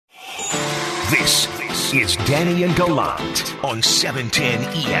This is Danny and Gallant on 710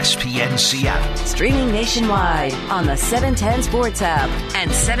 ESPN Seattle. Streaming nationwide on the 710 Sports app and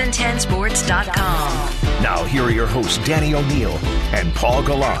 710sports.com. Now here are your hosts, Danny O'Neill and Paul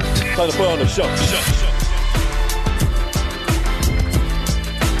Gallant. Time to put on the show.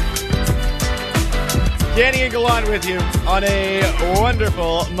 Danny and Gallant with you on a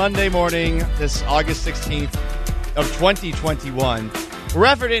wonderful Monday morning, this August 16th of 2021. We're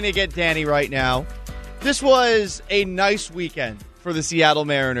efforting to get Danny right now. This was a nice weekend for the Seattle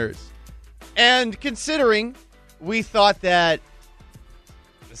Mariners. And considering we thought that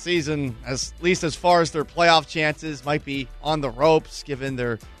the season, at least as far as their playoff chances, might be on the ropes given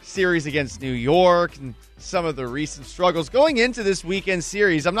their series against New York and some of the recent struggles going into this weekend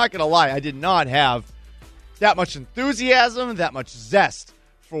series, I'm not going to lie, I did not have that much enthusiasm, that much zest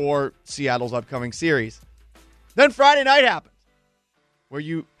for Seattle's upcoming series. Then Friday night happened, where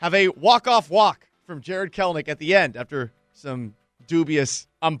you have a walk-off walk from Jarred Kelenic at the end after some dubious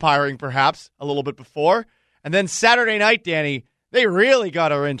umpiring, perhaps, a little bit before. And then Saturday night, Danny, they really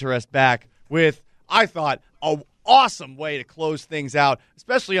got our interest back with, I thought, an awesome way to close things out,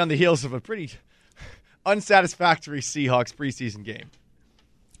 especially on the heels of a pretty unsatisfactory Seahawks preseason game.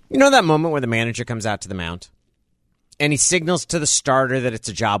 You know that moment where the manager comes out to the mound and he signals to the starter that it's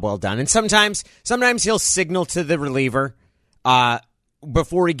a job well done? And sometimes he'll signal to the reliever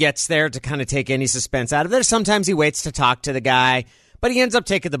before he gets there to kind of take any suspense out of it. Sometimes he waits to talk to the guy, but he ends up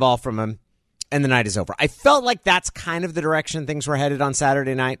taking the ball from him and the night is over. I felt like that's kind of the direction things were headed on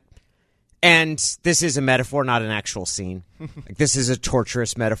Saturday night. And this is a metaphor, not an actual scene. Like, this is a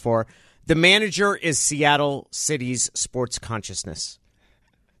torturous metaphor. The manager is Seattle City's sports consciousness.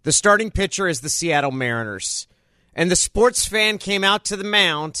 The starting pitcher is the Seattle Mariners. And the sports fan came out to the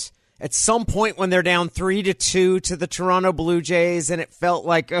mound at some point when they're down 3-2 to the Toronto Blue Jays, and it felt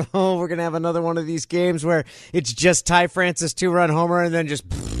like, oh, we're going to have another one of these games where it's just Ty Francis 2-run homer and then just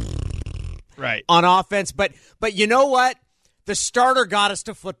right on offense. But you know what? The starter got us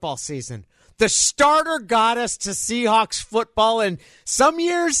to football season. The starter got us to Seahawks football, and some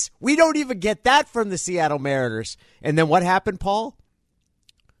years we don't even get that from the Seattle Mariners. And then what happened, Paul?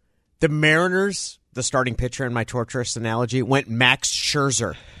 The Mariners, the starting pitcher in my torturous analogy, went Max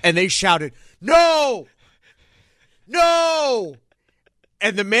Scherzer. And they shouted, "No! No!"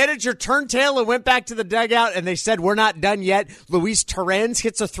 And the manager turned tail and went back to the dugout, and they said, "We're not done yet." Luis Torrens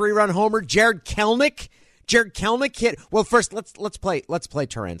hits a 3-run homer. Jarred Kelenic hit. Well, first, let's play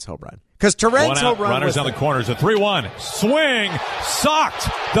Torrens' home run. Because Torrens' home run runners on the corners. A 3-1. Swing. Socked.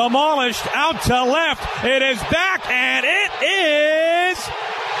 Demolished. Out to left. It is back, and it is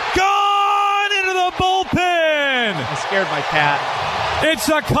gone into the bullpen. I scared my cat. It's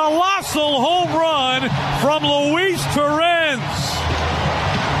a colossal home run from Luis Torrens.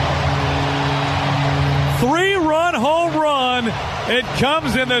 3-run home run. It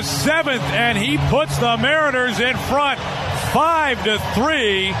comes in the 7th, and he puts the Mariners in front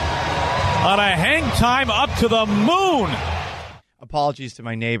 5-3 on a hang time up to the moon. Apologies to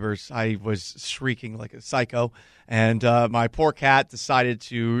my neighbors. I was shrieking like a psycho, and my poor cat decided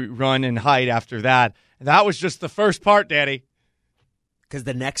to run and hide after that. And that was just the first part, Daddy. Because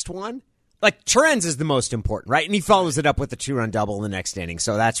the next one, like, Torrens is the most important, right? And he follows it up with a 2-run double in the next inning,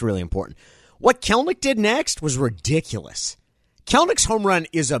 so that's really important. What Kelenic did next was ridiculous. Kelenic's home run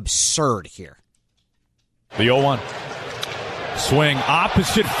is absurd here. The 0-1. Swing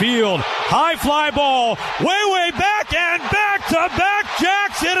opposite field. High fly ball. Way back and back-to-back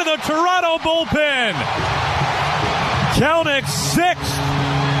jacks into the Toronto bullpen. Kelenic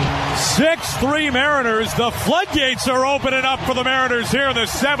 6-3 Mariners. The floodgates are opening up for the Mariners here in the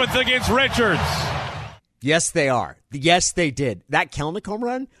 7th against Richards. Yes, they are. Yes, they did. That Kelenic home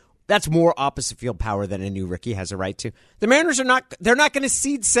run, that's more opposite field power than a new rookie has a right to. The Mariners they're not going to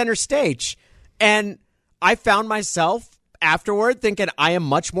cede center stage. And I found myself afterward thinking I am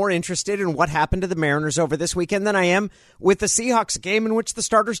much more interested in what happened to the Mariners over this weekend than I am with the Seahawks game in which the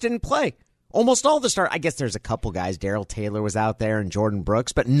starters didn't play. Almost all the I guess there's a couple guys. Darrell Taylor was out there and Jordan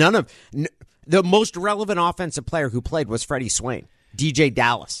Brooks, but the most relevant offensive player who played was Freddie Swain, DJ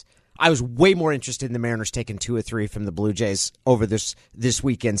Dallas. I was way more interested in the Mariners taking 2 or 3 from the Blue Jays over this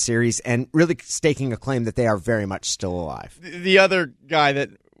weekend series and really staking a claim that they are very much still alive. The other guy that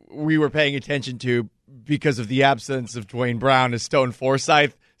we were paying attention to because of the absence of Dwayne Brown is Stone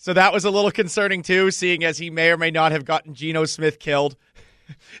Forsythe. So that was a little concerning too, seeing as he may or may not have gotten Geno Smith killed.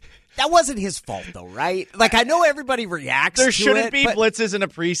 That wasn't his fault, though, right? Like, I know everybody reacts to it. There shouldn't be blitzes in a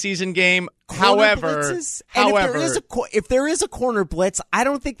preseason game. However, if there is a corner blitz, I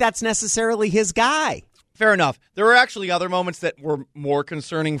don't think that's necessarily his guy. Fair enough. There were actually other moments that were more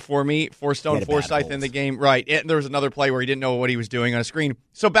concerning for me for Stone Forsythe in the game. Right. And there was another play where he didn't know what he was doing on a screen.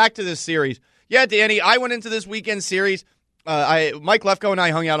 So back to this series. Yeah, Danny, I went into this weekend series. Mike Lefko and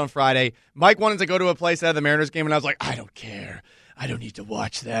I hung out on Friday. Mike wanted to go to a place that had the Mariners game, and I was like, I don't care. I don't need to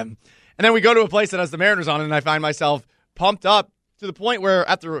watch them. And then we go to a place that has the Mariners on it, and I find myself pumped up to the point where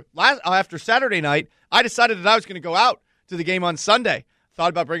after Saturday night, I decided that I was going to go out to the game on Sunday.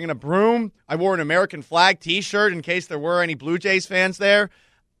 Thought about bringing a broom. I wore an American flag T-shirt in case there were any Blue Jays fans there.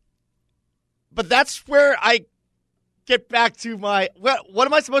 But that's where I get back to my, what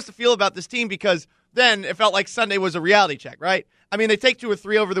am I supposed to feel about this team? Because then it felt like Sunday was a reality check, right? I mean, they take 2 or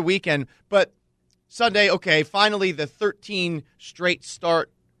 3 over the weekend, but Sunday, okay, finally the 13 straight start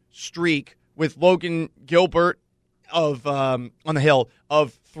streak with Logan Gilbert on the hill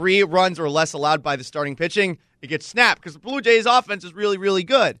of 3 runs or less allowed by the starting pitching. It gets snapped because the Blue Jays offense is really, really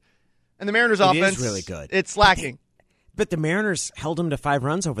good. And the Mariners offense is really good. It's lacking. But the Mariners held them to 5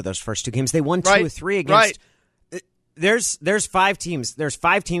 runs over those first 2 games. They won 2 or 3 against. Right. There's 5 teams. There's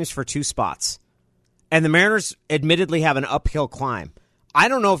 5 teams for 2 spots. And the Mariners admittedly have an uphill climb. I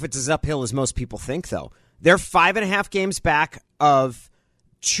don't know if it's as uphill as most people think, though. They're 5.5 games back of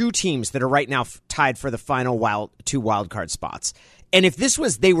 2 teams that are right now tied for the final 2 wild card spots. And if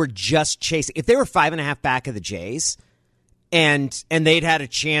they were just chasing, if they were 5.5 back of the Jays, and they'd had a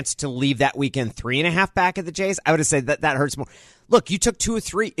chance to leave that weekend 3.5 back of the Jays, I would have said that hurts more. Look, you took 2 or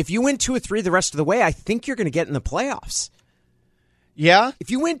 3. If you win 2 or 3 the rest of the way, I think you're going to get in the playoffs. Yeah.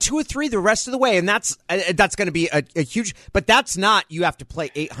 If you win 2 or 3 the rest of the way, and that's going to be a huge, but that's not, you have to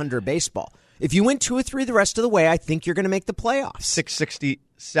play 800 baseball. If you win 2 or 3 the rest of the way, I think you're going to make the playoffs.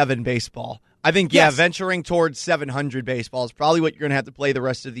 667 baseball. I think, yes. Venturing towards 700 baseball is probably what you're going to have to play the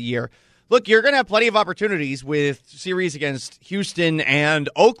rest of the year. Look, you're going to have plenty of opportunities with series against Houston and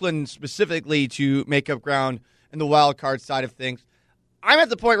Oakland specifically to make up ground in the wild card side of things. I'm at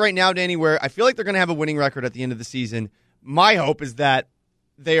the point right now, Danny, where I feel like they're going to have a winning record at the end of the season. My hope is that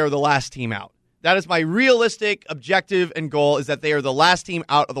they are the last team out. That is my realistic objective and goal, is that they are the last team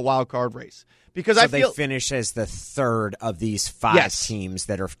out of the wild card race. Because so I feel they finish as the 3rd of these 5 teams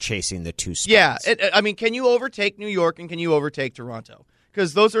that are chasing the 2 spots. Yeah, can you overtake New York and can you overtake Toronto?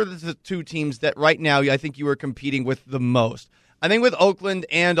 Because those are the 2 teams that right now I think you are competing with the most. I think with Oakland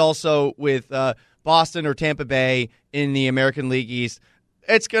and also with Boston or Tampa Bay in the American League East,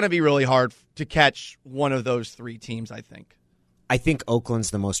 it's going to be really hard to catch one of those 3 teams, I think. I think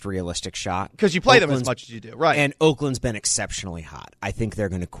Oakland's the most realistic shot. Because you play them as much as you do, right. And Oakland's been exceptionally hot. I think they're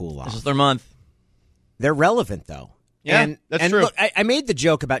going to cool off. This is their month. They're relevant, though. Yeah, that's true. Look, I made the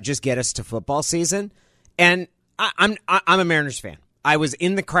joke about just get us to football season, and I'm a Mariners fan. I was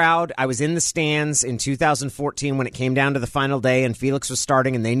in the crowd. I was in the stands in 2014 when it came down to the final day, and Felix was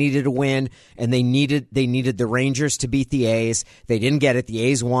starting, and they needed a win, and they needed the Rangers to beat the A's. They didn't get it. The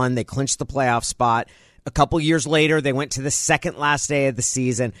A's won. They clinched the playoff spot. A couple years later, they went to the second last day of the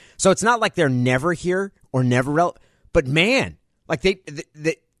season. So it's not like they're never here or never relevant. But man, like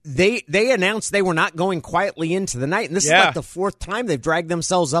they announced they were not going quietly into the night, and this is like the 4th time they've dragged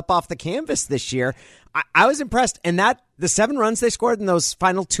themselves up off the canvas this year. I was impressed, and the 7 runs they scored in those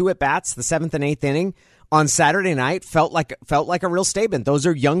final 2 at bats, the 7th and 8th inning on Saturday night, felt like a real statement. Those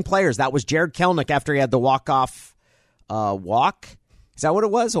are young players. That was Jared Kelenic after he had the walk-off walk. Is that what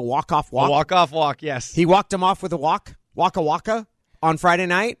it was? A walk-off walk? A walk-off walk, yes. He walked him off with a waka on Friday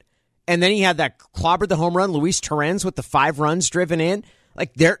night, and then he had that clobbered the home run, Luis Torrens, with the 5 runs driven in.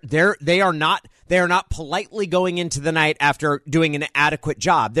 Like they are not politely going into the night after doing an adequate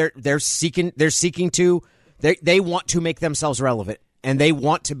job. They want to make themselves relevant, and they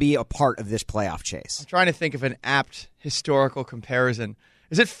want to be a part of this playoff chase. I'm trying to think of an apt historical comparison.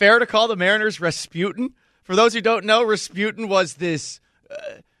 Is it fair to call the Mariners Rasputin? For those who don't know, Rasputin was this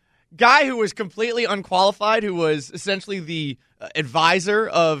guy who was completely unqualified, who was essentially the advisor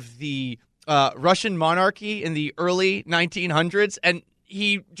of the Russian monarchy in the early 1900s, and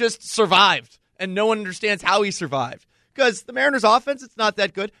he just survived, and no one understands how he survived. Because the Mariners' offense, it's not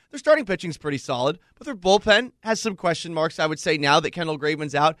that good. Their starting pitching's pretty solid, but their bullpen has some question marks, I would say, now that Kendall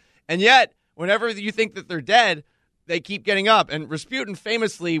Graveman's out. And yet, whenever you think that they're dead, they keep getting up. And Rasputin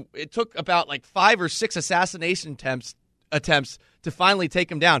famously, it took about 5 or 6 assassination attempts to finally take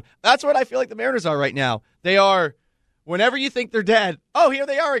him down. That's what I feel like the Mariners are right now. They are, whenever you think they're dead, oh, here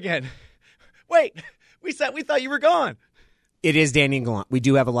they are again. Wait, we thought you were gone. It is Danny and Gallant. We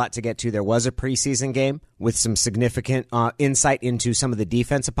do have a lot to get to. There was a preseason game with some significant insight into some of the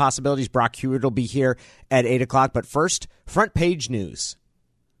defensive possibilities. Brock Hewitt will be here at 8 o'clock. But first, front page news.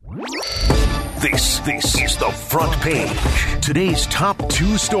 This is The Front Page. Today's top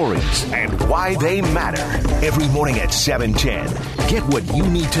 2 stories and why they matter. Every morning at 7:10. Get what you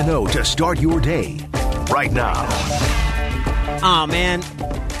need to know to start your day right now. Oh, man.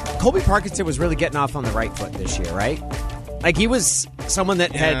 Colby Parkinson was really getting off on the right foot this year, right? Like, he was someone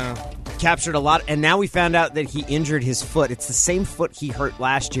that had captured a lot, and now we found out that he injured his foot. It's the same foot he hurt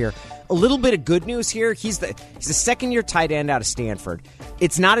last year. A little bit of good news here. He's a second-year tight end out of Stanford.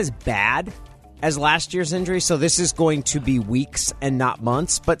 It's not as bad as last year's injury, so this is going to be weeks and not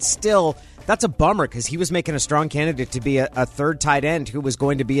months. But still, that's a bummer because he was making a strong candidate to be a third tight end who was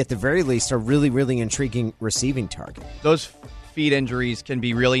going to be, at the very least, a really, really intriguing receiving target. Those feet injuries can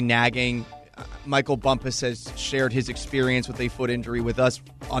be really nagging. Michael Bumpus has shared his experience with a foot injury with us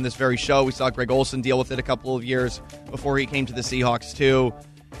on this very show. We saw Greg Olsen deal with it a couple of years before he came to the Seahawks, too.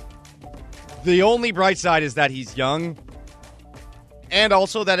 The only bright side is that he's young, and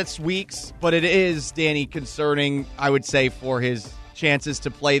also that it's weeks, but it is, Danny, concerning, I would say, for his chances to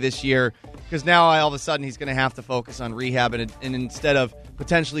play this year, because now all of a sudden he's going to have to focus on rehab, and instead of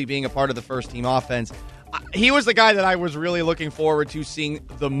potentially being a part of the first-team offense. He was the guy that I was really looking forward to seeing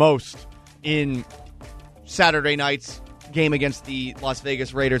the most in Saturday night's game against the Las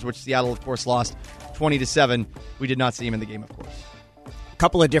Vegas Raiders, which Seattle, of course, lost 20-7. We did not see him in the game, of course.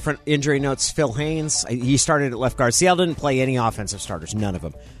 Couple of different injury notes. Phil Haynes, he started at left guard. Seattle didn't play any offensive starters, none of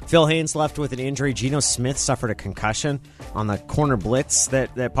them. Phil Haynes left with an injury. Geno Smith suffered a concussion on the corner blitz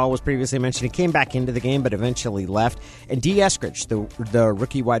that Paul was previously mentioning. He came back into the game, but eventually left. And Dee Eskridge, the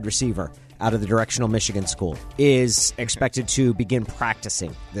rookie wide receiver out of the Directional Michigan School, is expected to begin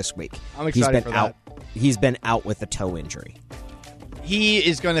practicing this week. I'm excited for that. He's been out with a toe injury. He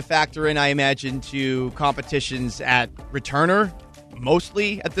is going to factor in, I imagine, to competitions at returner,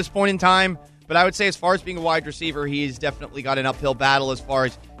 mostly at this point in time. But I would say as far as being a wide receiver, he's definitely got an uphill battle as far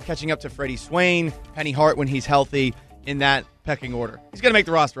as catching up to Freddie Swain, Penny Hart when he's healthy, in that pecking order. He's going to make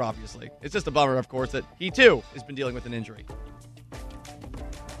the roster, obviously. It's just a bummer, of course, that he, too, has been dealing with an injury.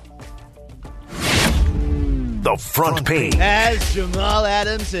 The Front Page. As Jamal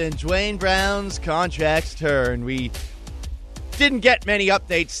Adams and Dwayne Brown's contracts turn, we didn't get many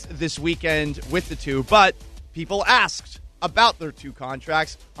updates this weekend with the two, but people asked about their two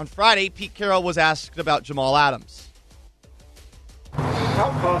contracts. On Friday, Pete Carroll was asked about Jamal Adams.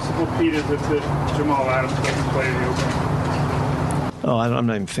 How possible, Pete, is it that Jamal Adams doesn't play in the opening? Oh, I'm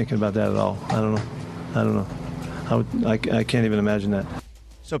not even thinking about that at all. I don't know. I can't even imagine that.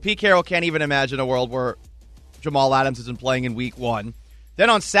 So Pete Carroll can't even imagine a world where Jamal Adams isn't playing in Week 1. Then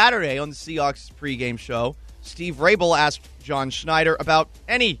on Saturday on the Seahawks pregame show, Steve Rabel asked John Schneider about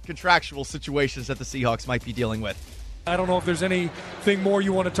any contractual situations that the Seahawks might be dealing with. I don't know if there's anything more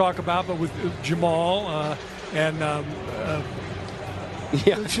you want to talk about, but with Jamal and Dwayne.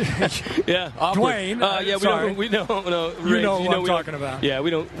 We don't know. You know what I'm talking about. Yeah, we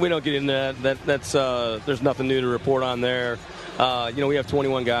don't get into that. That's there's nothing new to report on there. We have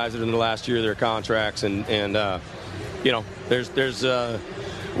 21 guys that are in the last year of their contracts, and there's all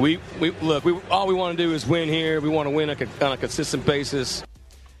we want to do is win here. We want to win on a consistent basis.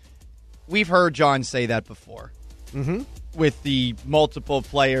 We've heard John say that before. Mm-hmm. With the multiple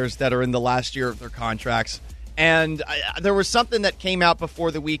players that are in the last year of their contracts. And there was something that came out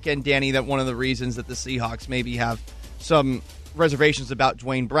before the weekend, Danny, that one of the reasons that the Seahawks maybe have some reservations about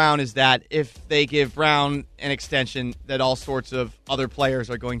Dwayne Brown is that if they give Brown an extension, that all sorts of other players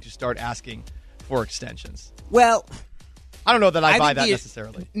are going to start asking for extensions. Well, I don't know that I buy that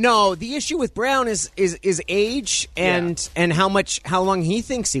necessarily. No, the issue with Brown is age and how long he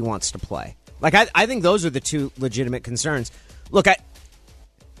thinks he wants to play. Like, I think those are the two legitimate concerns. Look,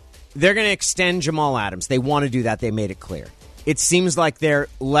 they're going to extend Jamal Adams. They want to do that. They made it clear. It seems like they're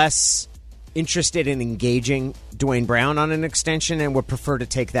less interested in engaging Dwayne Brown on an extension and would prefer to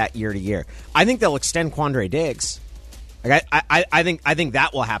take that year to year. I think they'll extend Quandre Diggs. Like, I think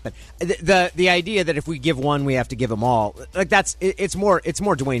that will happen. The idea that if we give one, we have to give them all. Like, it's more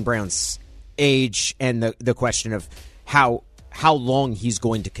Dwayne Brown's age and the question of how long he's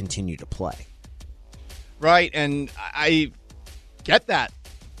going to continue to play. Right, and I get that.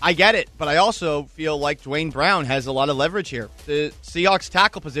 I get it, but I also feel like Dwayne Brown has a lot of leverage here. The Seahawks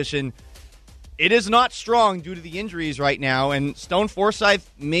tackle position, it is not strong due to the injuries right now, and Stone Forsythe,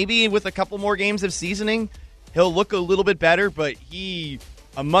 maybe with a couple more games of seasoning, he'll look a little bit better, but he,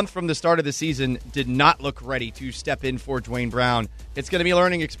 a month from the start of the season, did not look ready to step in for Dwayne Brown. It's going to be a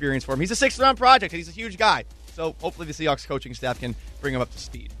learning experience for him. He's a sixth-round project, and he's a huge guy. So hopefully the Seahawks coaching staff can bring him up to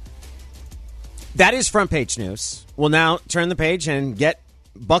speed. That is front page news. We'll now turn the page and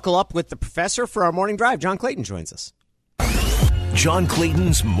buckle up with the professor for our morning drive. John Clayton joins us. John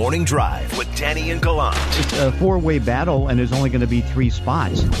Clayton's Morning Drive with Danny and Gallant. It's a four-way battle, and there's only going to be 3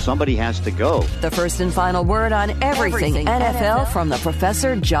 spots. Somebody has to go. The first and final word on everything NFL from the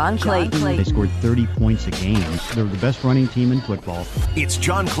Professor John Clayton. They scored 30 points a game. They're the best running team in football. It's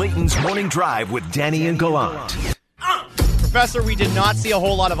John Clayton's Morning Drive with Danny and Gallant. Professor, we did not see a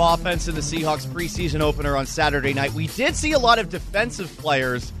whole lot of offense in the Seahawks preseason opener on Saturday night. We did see a lot of defensive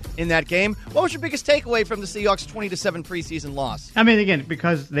players in that game. What was your biggest takeaway from the Seahawks' 20-7 preseason loss? I mean, again,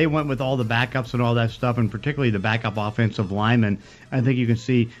 because they went with all the backups and all that stuff, and particularly the backup offensive linemen, I think you can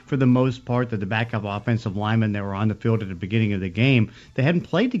see for the most part that the backup offensive linemen that were on the field at the beginning of the game, they hadn't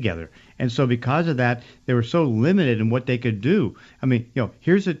played together. And so because of that, they were so limited in what they could do. I mean,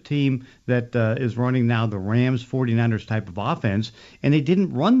 here's a team that is running now the Rams 49ers type of offense, and they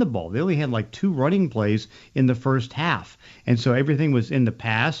didn't run the ball. They only had like 2 running plays in the first half. And so everything was in the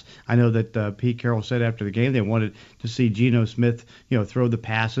pass. I know that Pete Carroll said after the game they wanted to see Geno Smith, throw the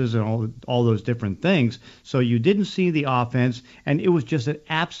passes and all those different things. So you didn't see the offense, and it was just an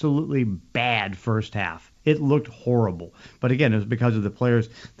absolutely bad first half. It looked horrible. But again, it was because of the players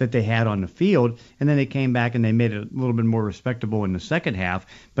that they had on the field, and then they came back and they made it a little bit more respectable in the second half.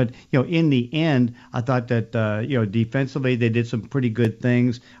 But, in the end, I thought that, defensively they did some pretty good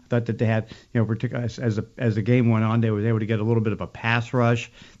things. I thought that they had, particularly as the game went on, they were able to get a little bit of a pass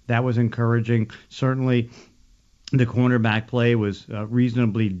rush. That was encouraging. Certainly, the cornerback play was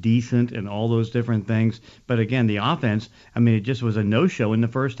reasonably decent and all those different things. But again, the offense, it just was a no-show in the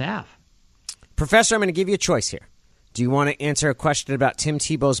first half. Professor, I'm going to give you a choice here. Do you want to answer a question about Tim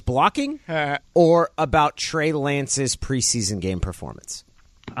Tebow's blocking or about Trey Lance's preseason game performance?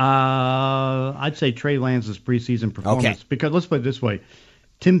 I'd say Trey Lance's preseason performance. Okay. Because let's put it this way.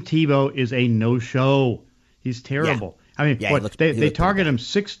 Tim Tebow is a no-show. He's terrible. Yeah. They targeted him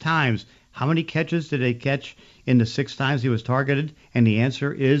 6 times. How many catches did they catch in the 6 times he was targeted? And the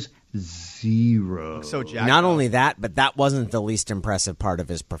answer is 0. So not only that, but that wasn't the least impressive part of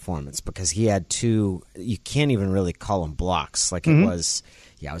his performance because he had 2. You can't even really call them blocks. Like it was.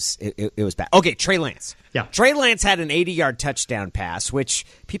 Yeah, it was bad. Okay, Trey Lance. Yeah. Trey Lance had an 80-yard touchdown pass, which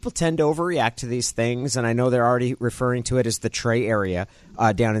people tend to overreact to these things, and I know they're already referring to it as the Trey area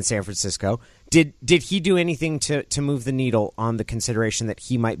down in San Francisco. Did he do anything to move the needle on the consideration that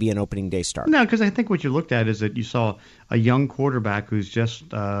he might be an opening day starter? No, because I think what you looked at is that you saw a young quarterback who's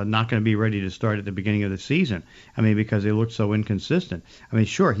just not going to be ready to start at the beginning of the season. Because they looked so inconsistent.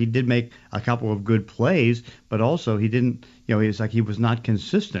 Sure, he did make a couple of good plays, but also he didn't, it's like he was not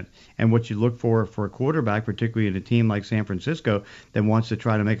consistent. And what you look for a quarterback, particularly in a team like San Francisco that wants to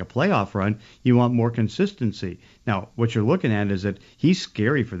try to make a playoff run, you want more consistency. Now, what you're looking at is that he's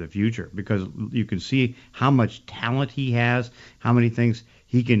scary for the future because you can see how much talent he has, how many things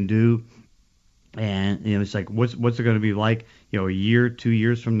he can do. And it's like, what's it going to be like, a year, 2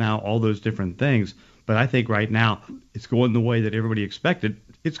 years from now, all those different things. But I think right now it's going the way that everybody expected.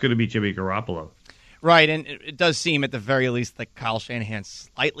 It's going to be Jimmy Garoppolo. Right, and it does seem at the very least like Kyle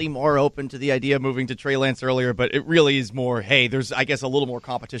Shanahan's slightly more open to the idea of moving to Trey Lance earlier, but it really is more, hey, there's, I guess, a little more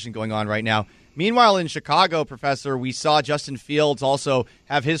competition going on right now. Meanwhile, in Chicago, Professor, we saw Justin Fields also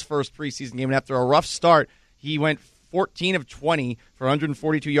have his first preseason game, and after a rough start, he went 14 of 20 for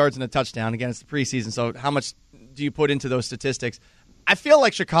 142 yards and a touchdown. Again, it's the preseason, so how much do you put into those statistics? I feel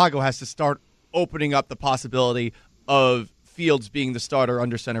like Chicago has to start opening up the possibility of Fields being the starter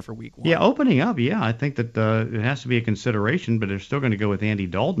under center for week 1. Yeah, opening up, I think that it has to be a consideration, but they're still going to go with Andy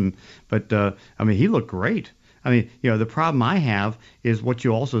Dalton. But, he looked great. The problem I have is what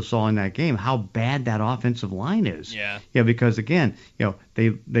you also saw in that game, how bad that offensive line is. Yeah. Yeah, because, again,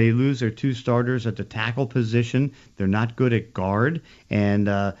 they lose their 2 starters at the tackle position. They're not good at guard. And,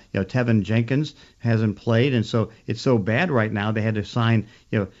 Tevin Jenkins hasn't played. And so it's so bad right now they had to sign,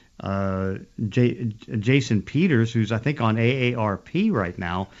 Jason Peters, who's I think on AARP right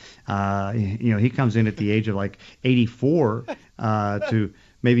now. He comes in at the age of like 84 to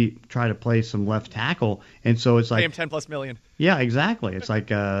maybe try to play some left tackle, and so it's like pay him $10+ million. Yeah, exactly. It's like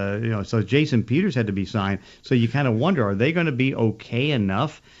so Jason Peters had to be signed. So you kind of wonder, are they going to be okay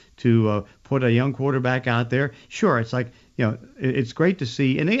enough to put a young quarterback out there? Sure, it's like it's great to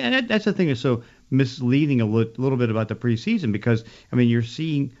see, and that's the thing that's so misleading a little bit about the preseason because you're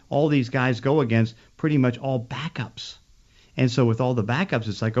seeing all these guys go against pretty much all backups. And so with all the backups,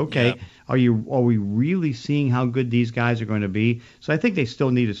 it's like, okay, are we really seeing how good these guys are going to be? So I think they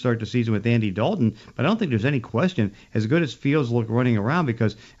still need to start the season with Andy Dalton, but I don't think there's any question as good as Fields looked running around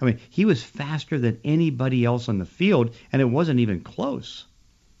because, he was faster than anybody else on the field, and it wasn't even close.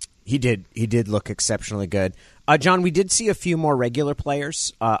 He did look exceptionally good. John, we did see a few more regular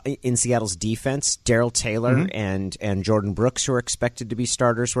players in Seattle's defense. Darrell Taylor and Jordan Brooks, who are expected to be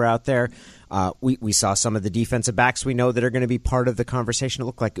starters, were out there. We saw some of the defensive backs we know that are going to be part of the conversation. It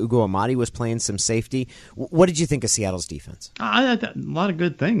looked like Ugo Amadi was playing some safety. What did you think of Seattle's defense? A lot of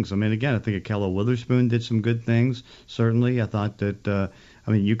good things. I mean, again, I think Ahkello Witherspoon did some good things, certainly. I thought that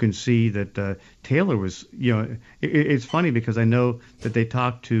you can see that Taylor was, it's funny because I know that they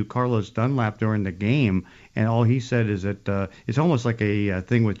talked to Carlos Dunlap during the game, and all he said is that it's almost like a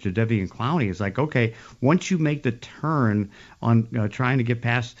thing with Jadeveon Clowney. It's like, okay, once you make the turn on trying to get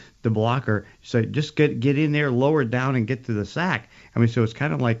past the blocker, so just get in there, lower down, and get to the sack. I mean, so it's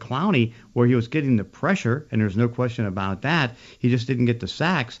kind of like Clowney, where he was getting the pressure, and there's no question about that. He just didn't get the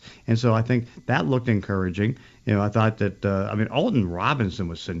sacks, and so I think that looked encouraging. I thought that, Alton Robinson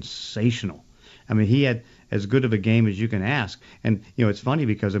was sensational. I mean, he had as good of a game as you can ask. And, it's funny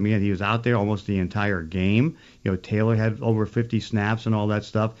because, he was out there almost the entire game. Taylor had over 50 snaps and all that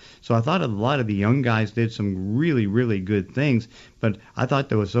stuff. So I thought a lot of the young guys did some really, really good things. But I thought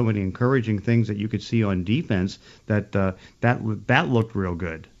there was so many encouraging things that you could see on defense that that looked real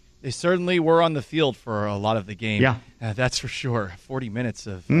good. They certainly were on the field for a lot of the game. Yeah. That's for sure. 40 minutes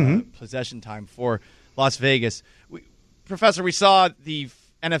of possession time for Las Vegas. Professor, we saw the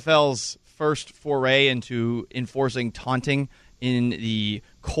NFL's first foray into enforcing taunting in the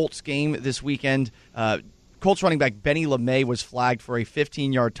Colts game this weekend. Colts running back Benny LeMay was flagged for a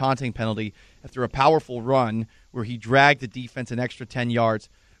 15-yard taunting penalty after a powerful run where he dragged the defense an extra 10 yards.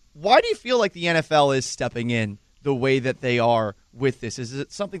 Why do you feel like the NFL is stepping in the way that they are with this? Is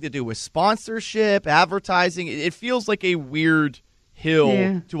it something to do with sponsorship, advertising? It feels like a weird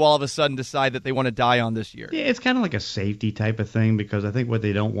hill to all of a sudden decide that they want to die on this year. Yeah, it's kind of like a safety type of thing, because I think what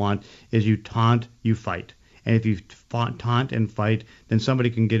they don't want is you taunt, you fight. And if you taunt and fight, then somebody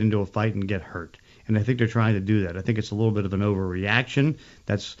can get into a fight and get hurt. And I think they're trying to do that. I think it's a little bit of an overreaction.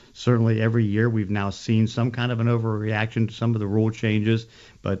 That's certainly every year we've now seen some kind of an overreaction to some of the rule changes.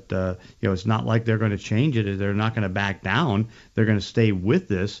 But, it's not like they're going to change it. They're not going to back down. They're going to stay with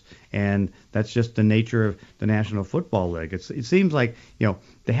this. And that's just the nature of the National Football League. It seems like,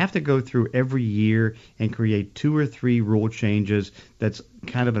 they have to go through every year and create 2 or 3 rule changes. That's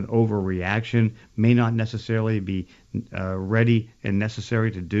kind of an overreaction, may not necessarily be ready and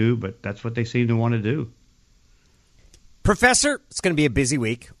necessary to do, but that's what they seem to want to do. Professor, it's going to be a busy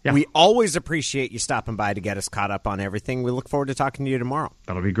week. Yeah. We always appreciate you stopping by to get us caught up on everything. We look forward to talking to you tomorrow.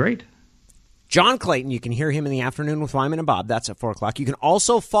 That'll be great. John Clayton, you can hear him in the afternoon with Wyman and Bob. That's at 4 o'clock. You can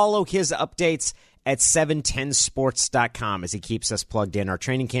also follow his updates at 710sports.com as he keeps us plugged in. Our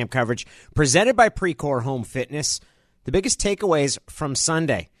training camp coverage presented by Precor Home Fitness. The biggest takeaways from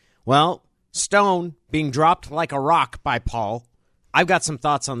Sunday. Well, Stone being dropped like a rock by Paul. I've got some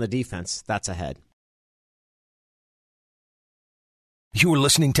thoughts on the defense. That's ahead. You're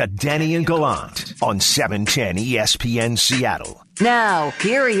listening to Danny and Gallant on 710 ESPN Seattle. Now,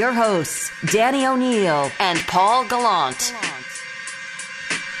 here are your hosts, Danny O'Neill and Paul Gallant.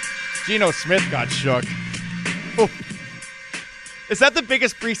 Geno Smith got shook. Oof. Is that the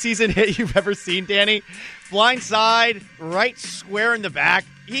biggest preseason hit you've ever seen, Danny? Blind side, right square in the back.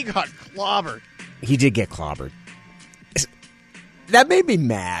 He got clobbered. He did get clobbered. That made me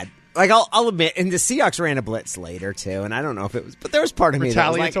mad. Like, I'll admit, and the Seahawks ran a blitz later, too, and I don't know if it was, but there was part of me that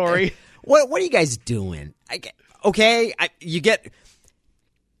was like, what are you guys doing? You get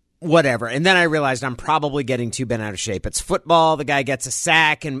whatever. And then I realized I'm probably getting too bent out of shape. It's football. The guy gets a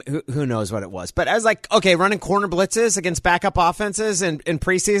sack, and who knows what it was. But I was like, okay, running corner blitzes against backup offenses in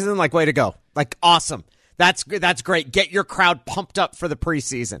preseason, like, way to go. Like, awesome. That's great. Get your crowd pumped up for the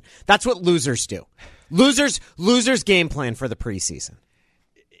preseason. That's what losers do. Losers game plan for the preseason.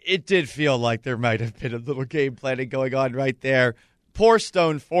 It did feel like there might have been a little game planning going on right there. Poor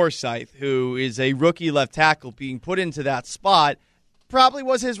Stone Forsythe, who is a rookie left tackle, being put into that spot, probably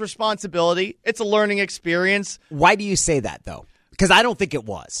was his responsibility. It's a learning experience. Why do you say that, though? Because I don't think it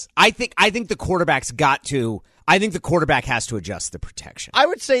was. I think the quarterback's got to. I think the quarterback has to adjust the protection. I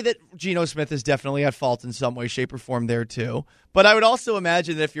would say that Geno Smith is definitely at fault in some way, shape, or form there, too. But I would also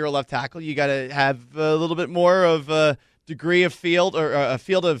imagine that if you're a left tackle, you got to have a little bit more of a degree of field, or a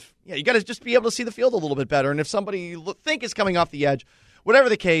field of, you got to just be able to see the field a little bit better. And if somebody you think is coming off the edge, whatever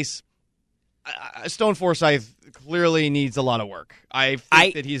the case, Stone Forsythe clearly needs a lot of work. I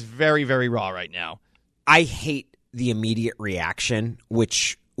think that he's very, very raw right now. I hate the immediate reaction,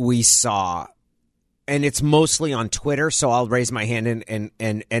 which we saw, and it's mostly on Twitter, so I'll raise my hand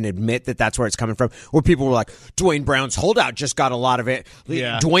and admit that that's where it's coming from, where people were like, Dwayne Brown's holdout just got a lot of it.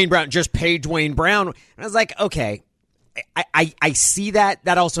 Yeah. Dwayne Brown, just pay Dwayne Brown. And I was like, okay, I see that.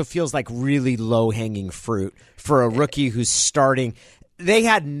 That also feels like really low-hanging fruit for a rookie who's starting. They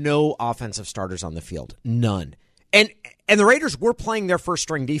had no offensive starters on the field. None. And the Raiders were playing their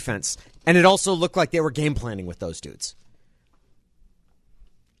first-string defense, and it also looked like they were game planning with those dudes.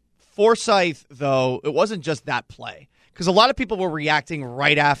 Forsythe, though, it wasn't just that play. Because a lot of people were reacting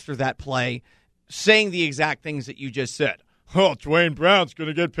right after that play, saying the exact things that you just said. Oh, Dwayne Brown's going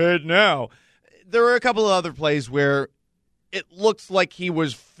to get paid now. There were a couple of other plays where it looks like he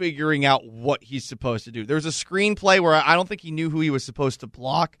was figuring out what he's supposed to do. There was a screenplay where I don't think he knew who he was supposed to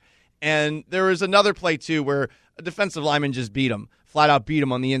block. And there was another play, too, where a defensive lineman just beat him, flat out beat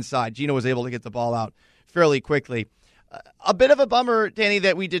him on the inside. Geno was able to get the ball out fairly quickly. A bit of a bummer, Danny,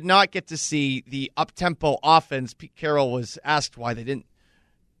 that we did not get to see the up-tempo offense. Pete Carroll was asked why they didn't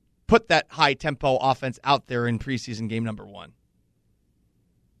put that high-tempo offense out there in preseason game number 1.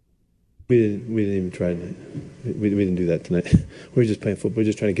 We didn't even try tonight. We didn't do that tonight. We were just playing football. We were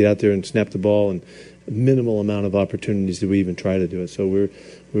just trying to get out there and snap the ball, and minimal amount of opportunities did we even try to do it. So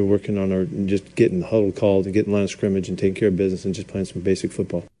we're working on just getting the huddle called and getting line of scrimmage and taking care of business and just playing some basic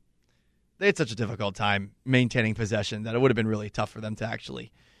football. They had such a difficult time maintaining possession that it would have been really tough for them to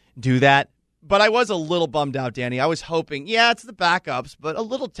actually do that. But I was a little bummed out, Danny. I was hoping, it's the backups, but a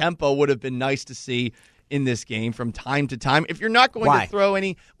little tempo would have been nice to see in this game from time to time. If you're not going to throw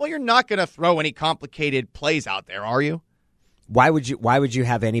you're not going to throw any complicated plays out there, are you? Why would you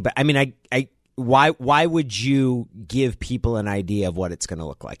have anybody? I mean, Why would you give people an idea of what it's going to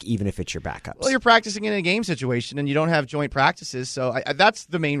look like, even if it's your backups? Well, you're practicing in a game situation, and you don't have joint practices, so that's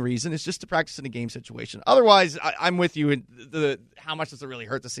the main reason. It's just to practice in a game situation. Otherwise, I'm with you. How much does it really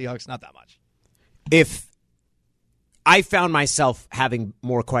hurt the Seahawks? Not that much. If I found myself having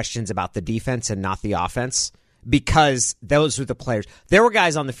more questions about the defense and not the offense, because those were the players. There were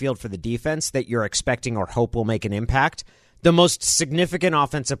guys on the field for the defense that you're expecting or hope will make an impact. The most significant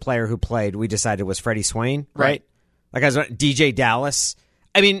offensive player who played, we decided, was Freddie Swain, right? Like DJ Dallas.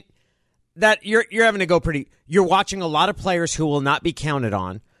 I mean, that you're having to go pretty. You're watching a lot of players who will not be counted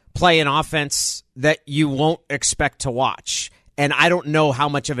on play an offense that you won't expect to watch. And I don't know how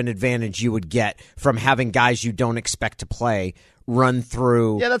much of an advantage you would get from having guys you don't expect to play run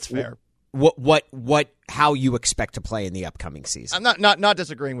through. Yeah, that's fair. How you expect to play in the upcoming season. I'm not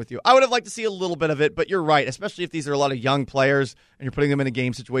disagreeing with you. I would have liked to see a little bit of it, but you're right, especially if these are a lot of young players and you're putting them in a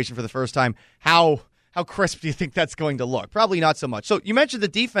game situation for the first time. How crisp do you think that's going to look? Probably not so much. So you mentioned the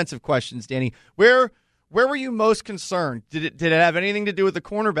defensive questions, Danny. Where were you most concerned? Did it have anything to do with the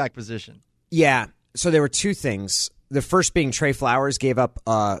cornerback position? Yeah. So there were two things. The first being Trey Flowers gave up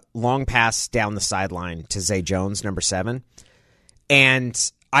a long pass down the sideline to Zay Jones, number 7.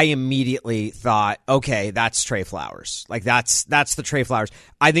 And I immediately thought, okay, that's Trey Flowers. Like that's the Trey Flowers.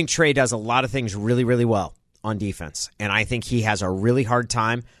 I think Trey does a lot of things really, really well on defense. And I think he has a really hard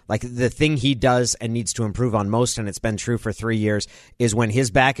time. Like the thing he does and needs to improve on most, and it's been true for 3 years, is when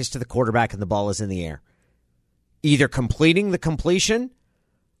his back is to the quarterback and the ball is in the air. Either completing the completion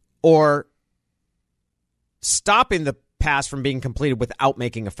or stopping the pass from being completed without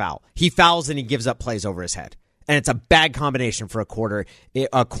making a foul. He fouls and he gives up plays over his head. And it's a bad combination for a corner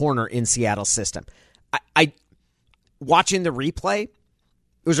in Seattle's system. I watching the replay, it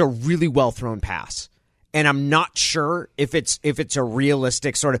was a really well thrown pass, and I'm not sure if it's a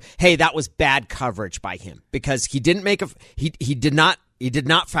realistic sort of, hey, that was bad coverage by him, because he didn't make he did not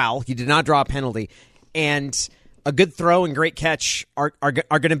foul, he did not draw a penalty, and a good throw and great catch are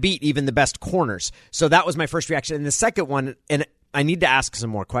going to beat even the best corners. So that was my first reaction. And the second one, and I need to ask some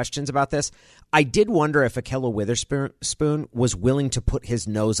more questions about this. I did wonder if Ahkello Witherspoon was willing to put his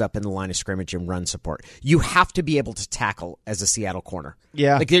nose up in the line of scrimmage and run support. You have to be able to tackle as a Seattle corner.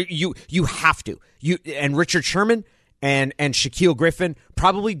 Yeah. Like you have to. And Richard Sherman and Shaquille Griffin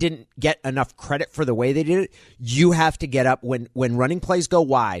probably didn't get enough credit for the way they did it. You have to get up when running plays go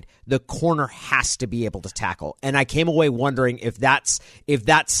wide. The corner has to be able to tackle. And I came away wondering if that's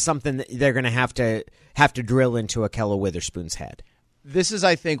something that they're going to have to drill into Ahkello Witherspoon's head. This is,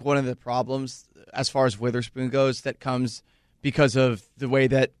 I think, one of the problems as far as Witherspoon goes that comes because of the way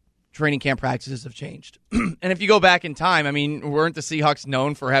that training camp practices have changed. And if you go back in time, I mean, weren't the Seahawks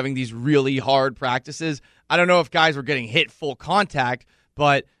known for having these really hard practices? I don't know if guys were getting hit full contact,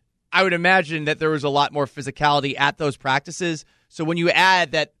 but I would imagine that there was a lot more physicality at those practices. So when you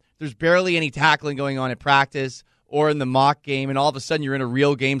add that there's barely any tackling going on at practice or in the mock game, and all of a sudden you're in a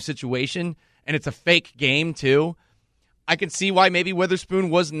real game situation, and it's a fake game too, I can see why maybe Witherspoon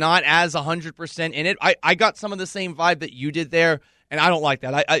was not as 100% in it. I got some of the same vibe that you did there, And I don't like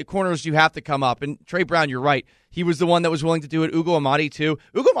that. Corners, you have to come up. And Trey Brown, you're right. He was the one that was willing to do it. Ugo Amadi, too.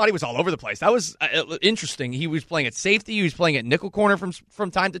 Ugo Amadi was all over the place. That was interesting. He was playing at safety. He was playing at nickel corner from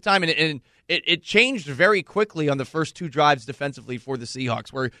time to time. And it changed very quickly on the first 2 drives defensively for the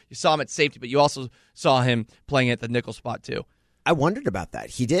Seahawks, where you saw him at safety, but you also saw him playing at the nickel spot, too. I wondered about that.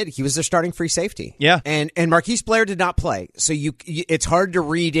 He did. He was their starting free safety. Yeah. And Marquise Blair did not play. So it's hard to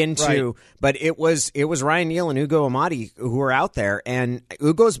read into, right. But it was Ryan Neal and Ugo Amadi who were out there, and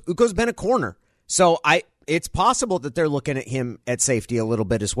Ugo's been a corner. So it's possible that they're looking at him at safety a little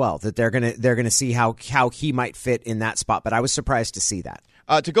bit as well, that they're going to see how he might fit in that spot, but I was surprised to see that.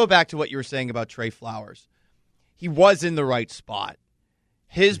 To go back to what you were saying about Trey Flowers, he was in the right spot.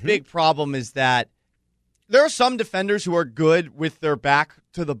 His big problem is that there are some defenders who are good with their back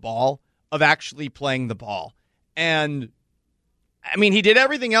to the ball of actually playing the ball. And, I mean, he did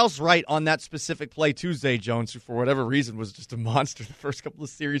everything else right on that specific play Tuesday, Jones, who for whatever reason was just a monster the first couple of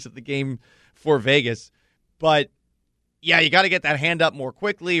series of the game for Vegas. But, yeah, you got to get that hand up more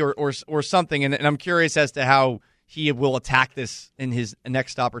quickly or something. And I'm curious as to how he will attack this in his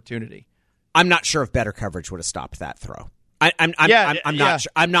next opportunity. I'm not sure if better coverage would have stopped that throw. I'm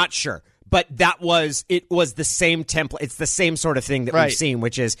not sure. But it was the same template. It's the same sort of thing that we've seen,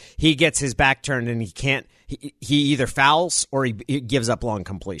 which is he gets his back turned and he either fouls or he gives up long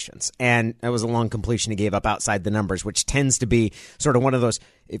completions. And that was a long completion he gave up outside the numbers, which tends to be sort of one of those,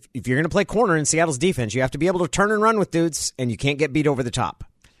 if you're going to play corner in Seattle's defense, you have to be able to turn and run with dudes, and you can't get beat over the top.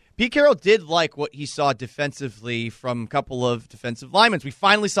 Pete Carroll did like what he saw defensively from a couple of defensive linemen. We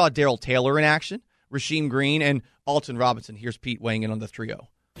finally saw Darrell Taylor in action, Rasheem Green, and Alton Robinson. Here's Pete weighing in on the trio.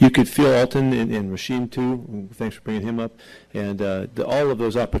 You could feel Alton and Rasheem, too. Thanks for bringing him up. And all of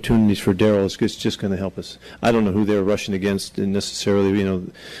those opportunities for Darrell is just going to help us. I don't know who they were rushing against and necessarily,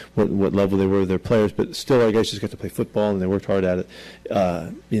 what level they were, their players, but still our guys just got to play football, and they worked hard at it.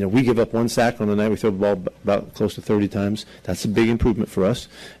 We give up 1 sack on the night. We throw the ball about close to 30 times. That's a big improvement for us.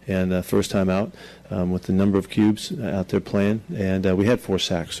 And first time out with the number of cubes out there playing. And we had 4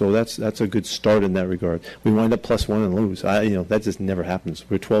 sacks. So that's a good start in that regard. We wind up +1 and lose. That just never happens.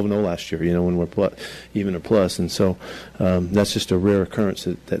 We're 12-0 last year, when we're even or plus. And so that's just a rare occurrence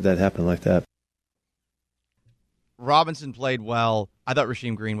that happened like that. Robinson played well. I thought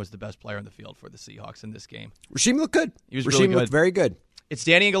Rasheem Green was the best player in the field for the Seahawks in this game. Rasheem looked good. Rasheem looked very good. It's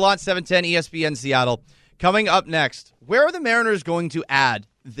Danny and Gallant, 710 ESPN Seattle. Coming up next, where are the Mariners going to add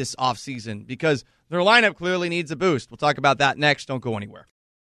this offseason? Because their lineup clearly needs a boost. We'll talk about that next. Don't go anywhere.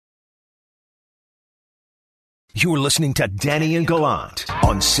 You're listening to Danny and Gallant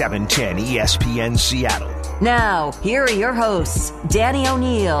on 710 ESPN Seattle. Now, here are your hosts, Danny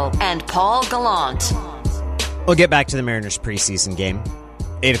O'Neill and Paul Gallant. We'll get back to the Mariners preseason game.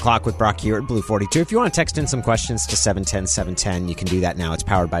 8 o'clock with Brock here at Blue 42. If you want to text in some questions to 710-710, you can do that now. It's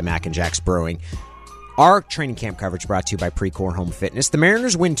powered by Mac and Jack's Brewing. Our training camp coverage brought to you by Precor Home Fitness. The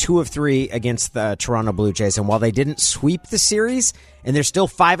Mariners win 2 of 3 against the Toronto Blue Jays, and while they didn't sweep the series, and they're still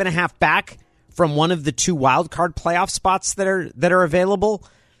 5.5 back from one of the 2 wild card playoff spots that are available,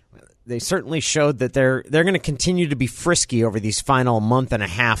 they certainly showed that they're going to continue to be frisky over these final month and a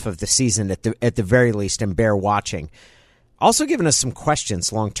half of the season at the very least, and bear watching. Also giving us some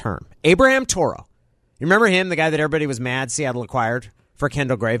questions long term. Abraham Toro. You remember him, the guy that everybody was mad Seattle acquired for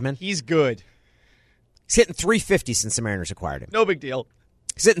Kendall Graveman? He's good. He's hitting .350 since the Mariners acquired him. No big deal.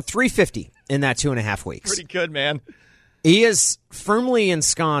 He's hitting .350 in that 2.5 weeks. Pretty good, man. He is firmly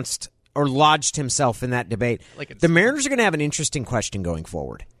ensconced or lodged himself in that debate. The Mariners are going to have an interesting question going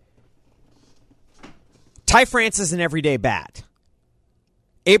forward. Ty France is an everyday bat.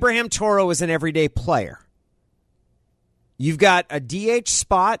 Abraham Toro is an everyday player. You've got a DH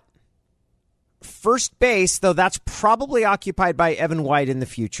spot. First base, though that's probably occupied by Evan White in the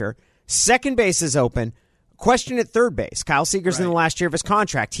future. Second base is open. Question at third base. Kyle Seager's in the last year of his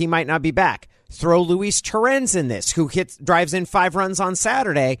contract. He might not be back. Throw Luis Torrens in this, who drives in 5 runs on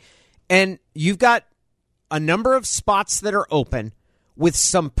Saturday. And you've got a number of spots that are open with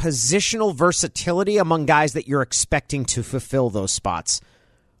some positional versatility among guys that you're expecting to fulfill those spots.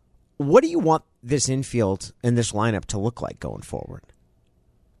 What do you want this infield and this lineup to look like going forward?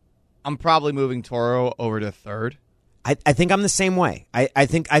 I'm probably moving Toro over to third. I think I'm the same way. I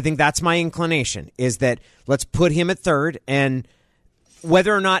think that's my inclination, is that let's put him at third, and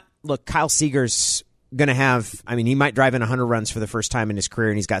whether or not, look, Kyle Seager's going to have, he might drive in 100 runs for the first time in his career,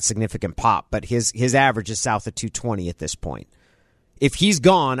 and he's got significant pop, but his average is south of 220 at this point. If he's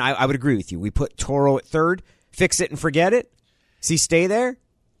gone, I would agree with you. We put Toro at third, fix it and forget it. Does he stay there?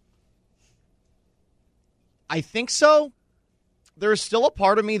 I think so. there's still a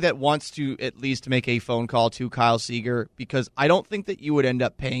part of me that wants to at least make a phone call to Kyle Seager, because I don't think that you would end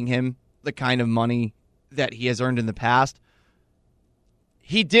up paying him the kind of money that he has earned in the past.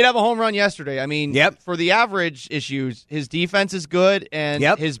 He did have a home run yesterday. I mean, for the average issues, his defense is good, and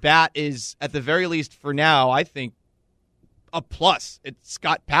his bat is, at the very least for now, I think, a plus. It's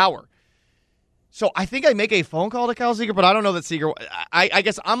got power. So I think I make a phone call to Kyle Seager, but I don't know that Seager... I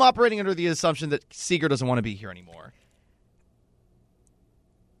guess I'm operating under the assumption that Seager doesn't want to be here anymore.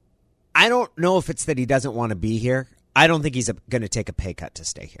 I don't know if it's that he doesn't want to be here. I don't think he's going to take a pay cut to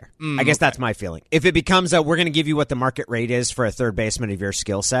stay here. I guess that's my feeling. If it becomes we're going to give you what the market rate is for a third baseman of your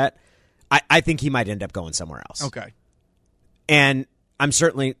skill set, I think he might end up going somewhere else. Okay. And I'm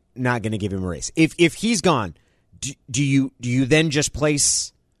certainly not going to give him a raise. If he's gone, do you then just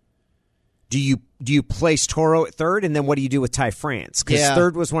place... Do you place Toro at third, and then what do you do with Ty France? Because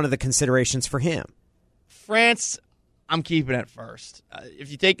third was one of the considerations for him. France, I'm keeping at first. If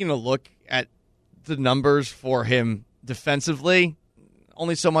you're taking a look at the numbers for him defensively,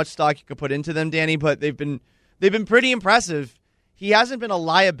 only so much stock you could put into them, Danny, but they've been pretty impressive. He hasn't been a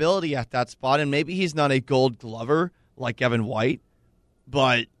liability at that spot, and maybe he's not a Gold Glover like Evan White,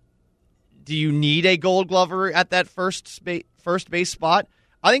 but do you need a Gold Glover at that first base spot?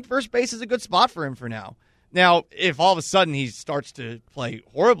 I think first base is a good spot for him for now. Now, if all of a sudden he starts to play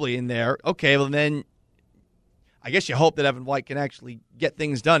horribly in there, okay, well then I guess you hope that Evan White can actually get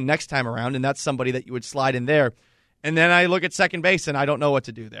things done next time around, and that's somebody that you would slide in there. And then I look at second base, and I don't know what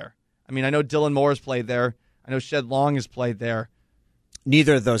to do there. I mean, I know Dylan Moore has played there. I know Shed Long has played there.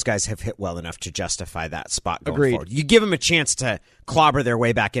 Neither of those guys have hit well enough to justify that spot going forward. You give them a chance to clobber their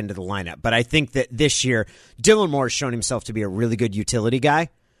way back into the lineup. But I think that this year, Dylan Moore has shown himself to be a really good utility guy.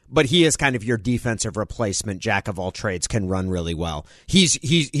 But he is kind of your defensive replacement, jack of all trades, can run really well. He's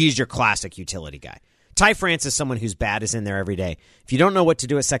your classic utility guy. Ty France is someone whose bat is in there every day. If you don't know what to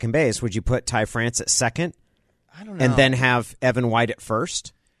do at second base, would you put Ty France at second? I don't know. And then have Evan White at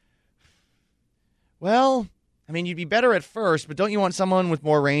first? Well, I mean, you'd be better at first, but don't you want someone with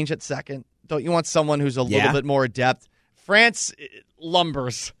more range at second? Don't you want someone who's a little bit more adept? France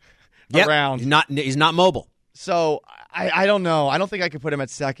lumbers around. He's not mobile. So I don't know. I don't think I could put him at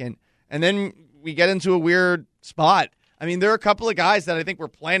second. And then we get into a weird spot. I mean, there are a couple of guys that I think we're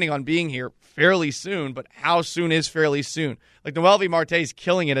planning on being here fairly soon, but how soon is fairly soon? Like Noelvi Marte's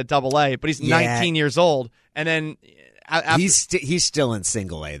killing it at Double-A, but he's 19 years old. And then he's still in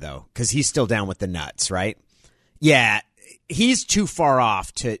Single-A, though, because he's still down with the nuts, right? Yeah, he's too far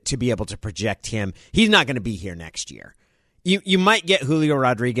off to be able to project him. He's not going to be here next year. You might get Julio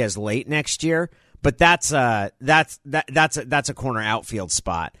Rodriguez late next year, but that's a corner outfield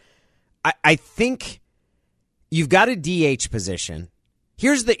spot. I think you've got a DH position.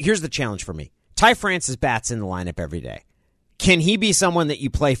 Here's the challenge for me. Ty France's bat's in the lineup every day. Can he be someone that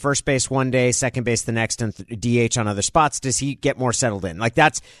you play first base one day, second base the next, and DH on other spots? Does he get more settled in? Like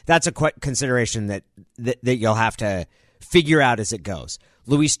that's a consideration that you'll have to figure out as it goes.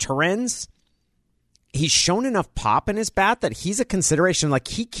 Luis Torrens, he's shown enough pop in his bat that he's a consideration. Like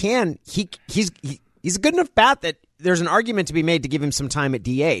he's a good enough bat that there's an argument to be made to give him some time at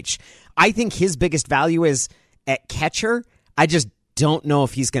DH. I think his biggest value is at catcher. I just don't know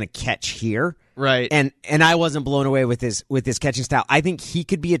if he's going to catch here. Right. And I wasn't blown away with his catching style. I think he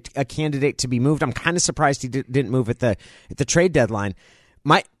could be a candidate to be moved. I'm kind of surprised he didn't move at the trade deadline.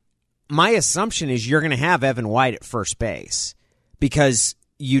 My assumption is you're going to have Evan White at first base because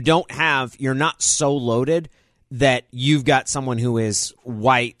you're not so loaded that you've got someone who is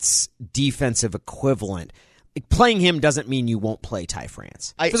White's defensive equivalent. Playing him doesn't mean you won't play Ty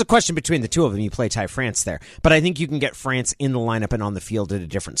France. If there's a question between the two of them, you play Ty France there. But I think you can get France in the lineup and on the field at a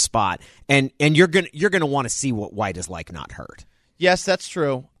different spot, and you're gonna want to see what White is like not hurt. Yes, that's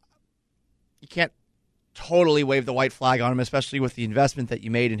true. You can't totally wave the white flag on him, especially with the investment that you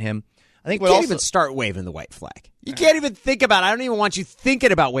made in him. I think you can't even start waving the white flag. You can't even think about it. I don't even want you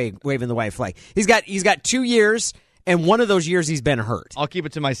thinking about waving the white flag. He's got 2 years, and one of those years he's been hurt. I'll keep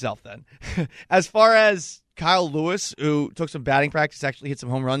it to myself then. As far as Kyle Lewis, who took some batting practice, actually hit some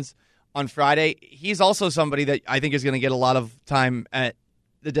home runs on Friday, he's also somebody that I think is going to get a lot of time at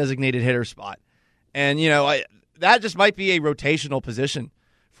the designated hitter spot. And, that just might be a rotational position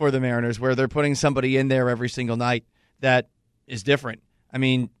for the Mariners where they're putting somebody in there every single night that is different. I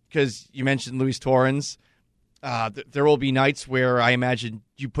mean, because you mentioned Luis Torrens. There will be nights where I imagine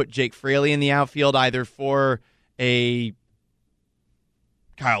you put Jake Fraley in the outfield either for a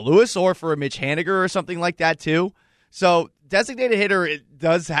Kyle Lewis or for a Mitch Haniger or something like that too. So designated hitter, it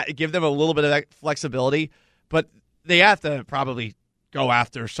does give them a little bit of that flexibility, but they have to probably go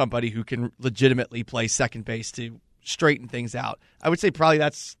after somebody who can legitimately play second base to straighten things out. I would say probably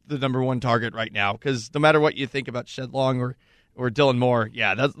that's the number one target right now, because no matter what you think about Shed Long or Dylan Moore,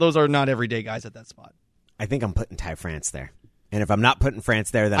 those are not everyday guys at that spot. I think I'm putting Ty France there. And if I'm not putting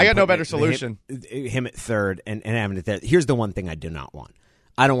France there, then I got no better solution. Him at third and having it there. Here's the one thing I do not want.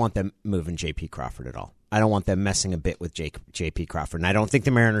 I don't want them moving J.P. Crawford at all. I don't want them messing a bit with J.P. Crawford, and I don't think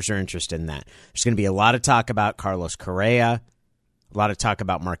the Mariners are interested in that. There's going to be a lot of talk about Carlos Correa, a lot of talk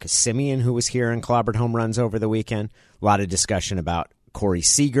about Marcus Semien, who was here and clobbered home runs over the weekend, a lot of discussion about Corey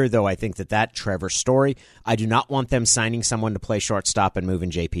Seager, though I think that Trevor Story, I do not want them signing someone to play shortstop and moving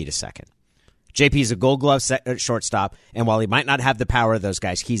J.P. to second. JP's a Gold Glove shortstop, and while he might not have the power of those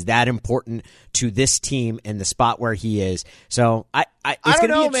guys, he's that important to this team and the spot where he is. So I don't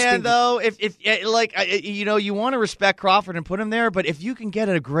know, man. Though, if you want to respect Crawford and put him there, but if you can get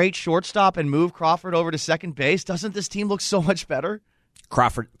a great shortstop and move Crawford over to second base, doesn't this team look so much better?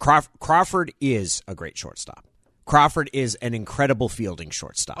 Crawford is a great shortstop. Crawford is an incredible fielding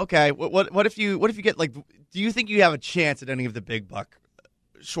shortstop. Okay, what if you get do you think you have a chance at any of the big buck?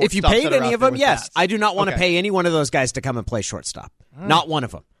 If you paid any of them, yes. Bats. I do not want to pay any one of those guys to come and play shortstop. Not one of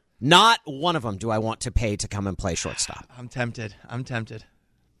them. Not one of them do I want to pay to come and play shortstop. I'm tempted.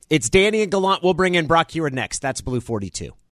 It's Danny and Gallant. We'll bring in Brock Heward next. That's Blue 42.